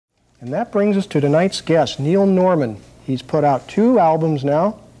And that brings us to tonight's guest, Neil Norman. He's put out 2 albums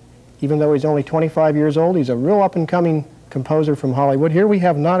now. Even though he's only 25 years old, he's a real up-and-coming composer from Hollywood. Here we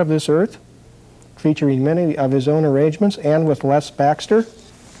have Not of This Earth, featuring many of his own arrangements, and with Les Baxter.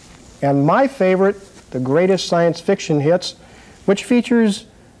 And my favorite, The Greatest Science Fiction Hits, which features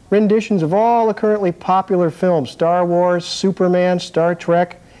renditions of all the currently popular films, Star Wars, Superman, Star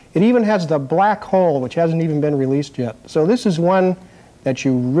Trek. It even has The Black Hole, which hasn't even been released yet. So this is one that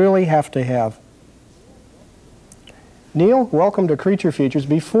you really have to have. Neil, welcome to Creature Features.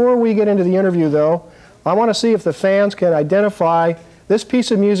 Before we get into the interview, though, I want to see if the fans can identify this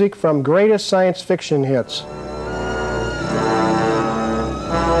piece of music from Greatest Science Fiction Hits.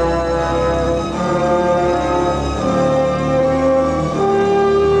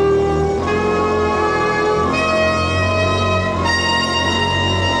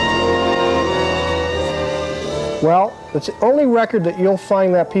 Well, it's the only record that you'll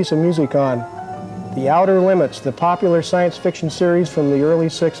find that piece of music on. The Outer Limits, the popular science fiction series from the early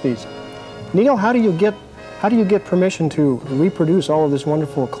 60s. Neil, how do you get permission to reproduce all of this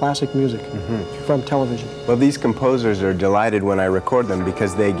wonderful classic music from television? Well, these composers are delighted when I record them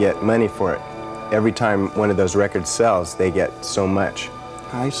because they get money for it. Every time one of those records sells, they get so much.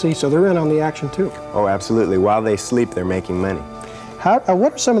 I see. So they're in on the action too. Oh, absolutely. While they sleep, they're making money.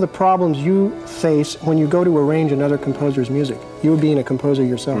 What are some of the problems you face when you go to arrange another composer's music, you being a composer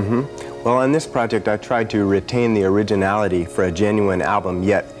yourself? Well, on this project, I tried to retain the originality for a genuine album,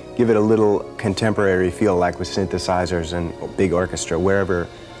 yet give it a little contemporary feel, like with synthesizers and big orchestra. Wherever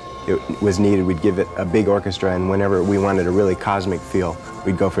it was needed, we'd give it a big orchestra, and whenever we wanted a really cosmic feel,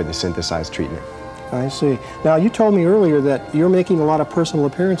 we'd go for the synthesized treatment. I see. Now, you told me earlier that you're making a lot of personal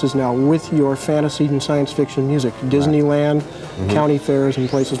appearances now with your fantasy and science fiction music. Disneyland, county fairs, and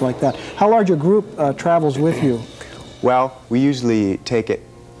places like that. How large a group travels with you? Well, we usually take it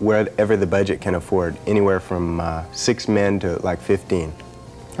wherever the budget can afford, anywhere from 6 men to like 15.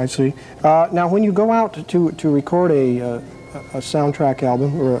 I see. Now, when you go out to record a soundtrack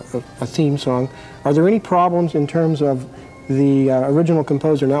album or a theme song, are there any problems in terms of the original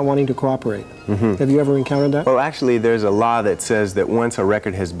composer not wanting to cooperate? Have you ever encountered that? Well, actually, there's a law that says that once a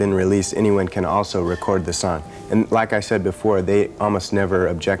record has been released, anyone can also record the song. And like I said before, they almost never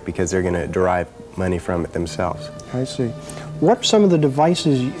object because they're going to derive money from it themselves. I see. What are some of the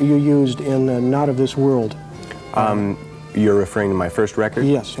devices you used in Not of This World? You're referring to my first record?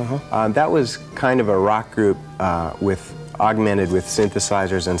 Yes. That was kind of a rock group augmented with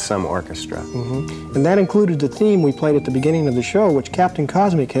synthesizers and some orchestra. And that included the theme we played at the beginning of the show, which Captain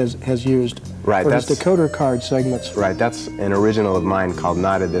Cosmic has used for his decoder card segments. Right, that's an original of mine called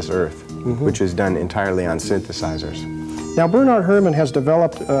Not of This Earth, which was done entirely on synthesizers. Now, Bernard Herrmann has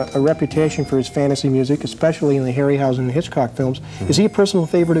developed a reputation for his fantasy music, especially in the Harryhausen and Hitchcock films. Is he a personal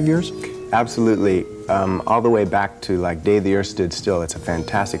favorite of yours? Absolutely. All the way back to like Day the Earth Stood Still. It's a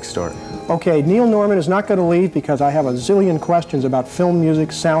fantastic story. Okay, Neil Norman is not going to leave because I have a zillion questions about film music,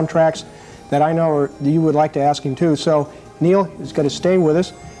 soundtracks that I know you would like to ask him too. So Neil is going to stay with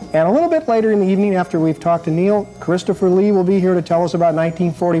us. And a little bit later in the evening, after we've talked to Neil, Christopher Lee will be here to tell us about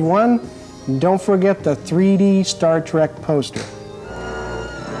 1941. And don't forget the 3D Star Trek poster.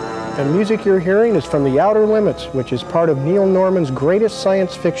 The music you're hearing is from The Outer Limits, which is part of Neil Norman's greatest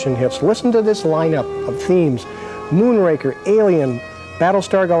science fiction hits. Listen to this lineup of themes: Moonraker, Alien,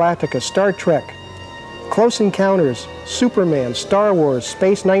 Battlestar Galactica, Star Trek, Close Encounters, Superman, Star Wars,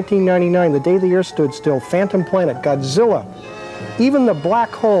 Space 1999, The Day the Earth Stood Still, Phantom Planet, Godzilla, even The Black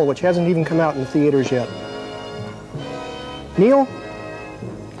Hole, which hasn't even come out in the theaters yet. Neil,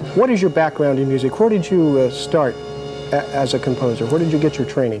 what is your background in music? Where did you start as a composer? Where did you get your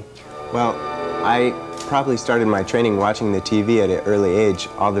training? Well, I probably started my training watching the TV at an early age,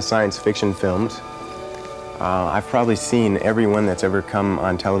 all the science fiction films. I've probably seen every one that's ever come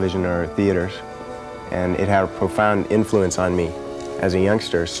on television or theaters, and it had a profound influence on me as a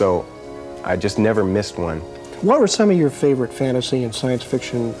youngster, so I just never missed one. What were some of your favorite fantasy and science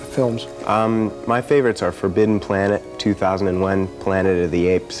fiction films? My favorites are Forbidden Planet, 2001, Planet of the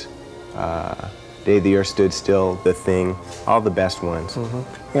Apes, Day the Earth Stood Still, The Thing, all the best ones.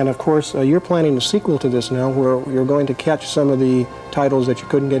 And of course, you're planning a sequel to this now, where you're going to catch some of the titles that you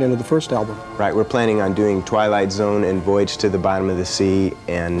couldn't get into the first album. Right, we're planning on doing Twilight Zone and Voyage to the Bottom of the Sea,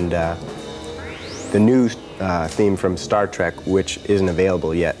 and the new theme from Star Trek, which isn't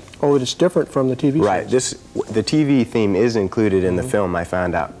available yet. Oh, it's different from the TV Right, series. the TV theme is included in the film, I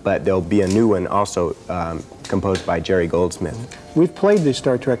found out, but there'll be a new one also composed by Jerry Goldsmith. We've played the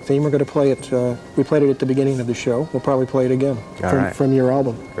Star Trek theme. We're going to play it, we played it at the beginning of the show. We'll probably play it again from your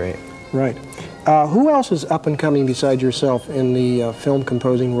album. Great. Right. Who else is up and coming besides yourself in the film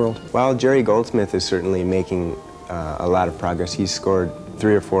composing world? Well, Jerry Goldsmith is certainly making a lot of progress. He's scored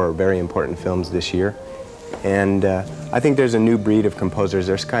 3 or 4 very important films this year. And I think there's a new breed of composers.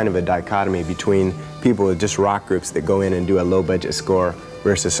 There's kind of a dichotomy between people with just rock groups that go in and do a low-budget score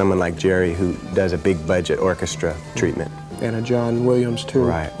versus someone like Jerry who does a big-budget orchestra treatment. And a John Williams, too.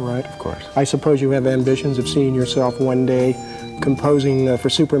 Right, right, of course. I suppose you have ambitions of seeing yourself one day composing for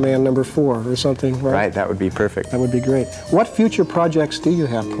Superman #4 or something, right? Right, that would be perfect. That would be great. What future projects do you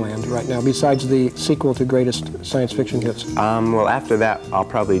have planned right now, besides the sequel to Greatest Science Fiction Hits? Well, after that, I'll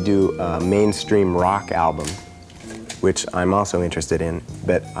probably do a mainstream rock album, which I'm also interested in,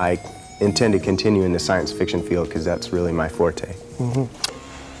 but I intend to continue in the science fiction field because that's really my forte.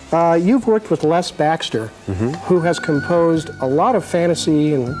 You've worked with Les Baxter, who has composed a lot of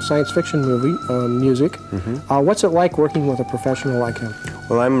fantasy and science fiction music. What's it like working with a professional like him?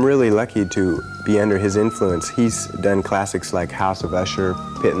 Well, I'm really lucky to be under his influence. He's done classics like House of Usher,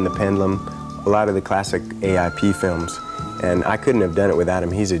 Pit and the Pendulum, a lot of the classic AIP films, and I couldn't have done it without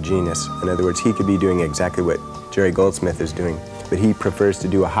him. He's a genius. In other words, he could be doing exactly what Jerry Goldsmith is doing, but he prefers to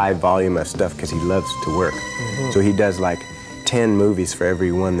do a high volume of stuff because he loves to work. So he does like 10 movies for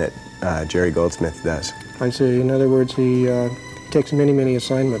every one that Jerry Goldsmith does. I see. In other words, he takes many, many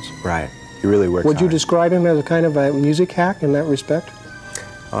assignments. Right. He really works Would you hard. describe him as a kind of a music hack in that respect?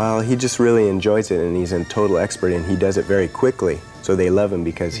 Well, he just really enjoys it, and he's a total expert, and he does it very quickly. So they love him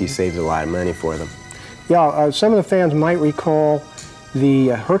because he saves a lot of money for them. Yeah, some of the fans might recall the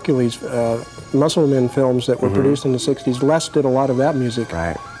Hercules Musclemen films that were produced in the 60s. Les did a lot of that music.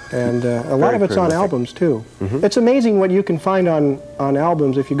 Right. And a lot of it's on albums, too. It's amazing what you can find on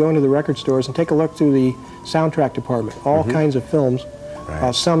albums if you go into the record stores and take a look through the soundtrack department. All kinds of films,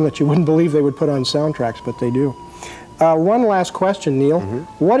 Right. some that you wouldn't believe they would put on soundtracks, but they do. One last question, Neil.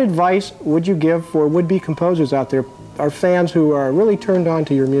 What advice would you give for would-be composers out there, our fans who are really turned on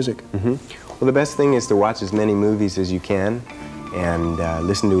to your music? Well, the best thing is to watch as many movies as you can and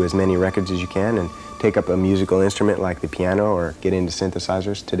listen to as many records as you can and take up a musical instrument like the piano or get into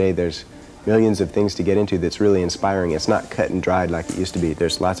synthesizers. Today there's millions of things to get into that's really inspiring. It's not cut and dried like it used to be.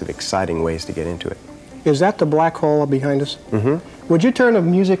 There's lots of exciting ways to get into it. Is that the black hole behind us? Would you turn the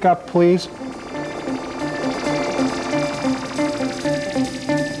music up, please?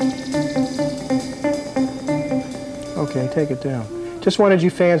 Okay, take it down. Just wanted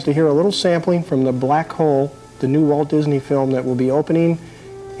you fans to hear a little sampling from The Black Hole, the new Walt Disney film that will be opening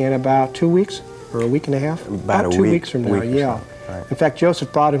in about 2 weeks, or a week and a half? About 2 weeks from now, yeah. Right. In fact,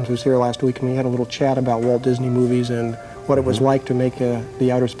 Joseph Bottoms was here last week, and we had a little chat about Walt Disney movies and what it was like to make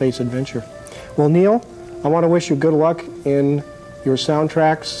the outer space adventure. Well, Neil, I want to wish you good luck in your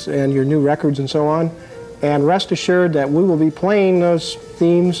soundtracks and your new records and so on, and rest assured that we will be playing those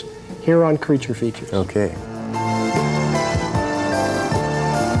themes here on Creature Features. Okay.